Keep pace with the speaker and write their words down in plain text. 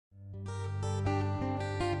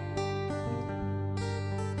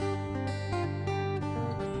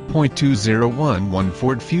3.2011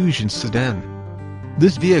 Ford Fusion sedan.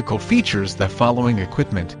 This vehicle features the following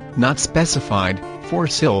equipment, not specified: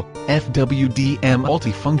 4-sill, FWD-M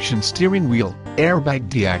multifunction steering wheel, airbag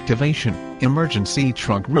deactivation, emergency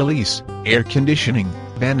trunk release, air conditioning,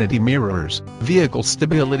 vanity mirrors, vehicle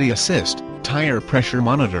stability assist, tire pressure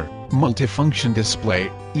monitor, multifunction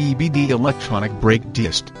display, EBD electronic brake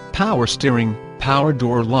disc, power steering, power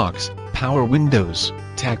door locks, power windows,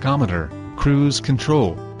 tachometer, cruise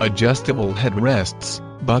control, adjustable headrests,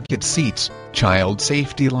 bucket seats, child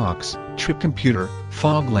safety locks, trip computer,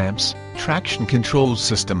 fog lamps, traction control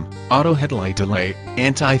system, auto headlight delay,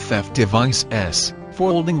 anti-theft device S,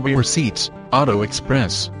 folding rear seats, auto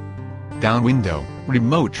express, down window,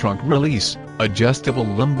 remote trunk release, adjustable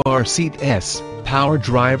lumbar seat S, power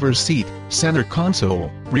driver's seat, center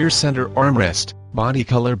console, rear center armrest, body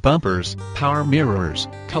color bumpers, power mirrors,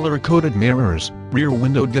 color-coded mirrors, rear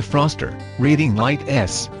window defroster, reading light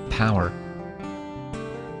S, power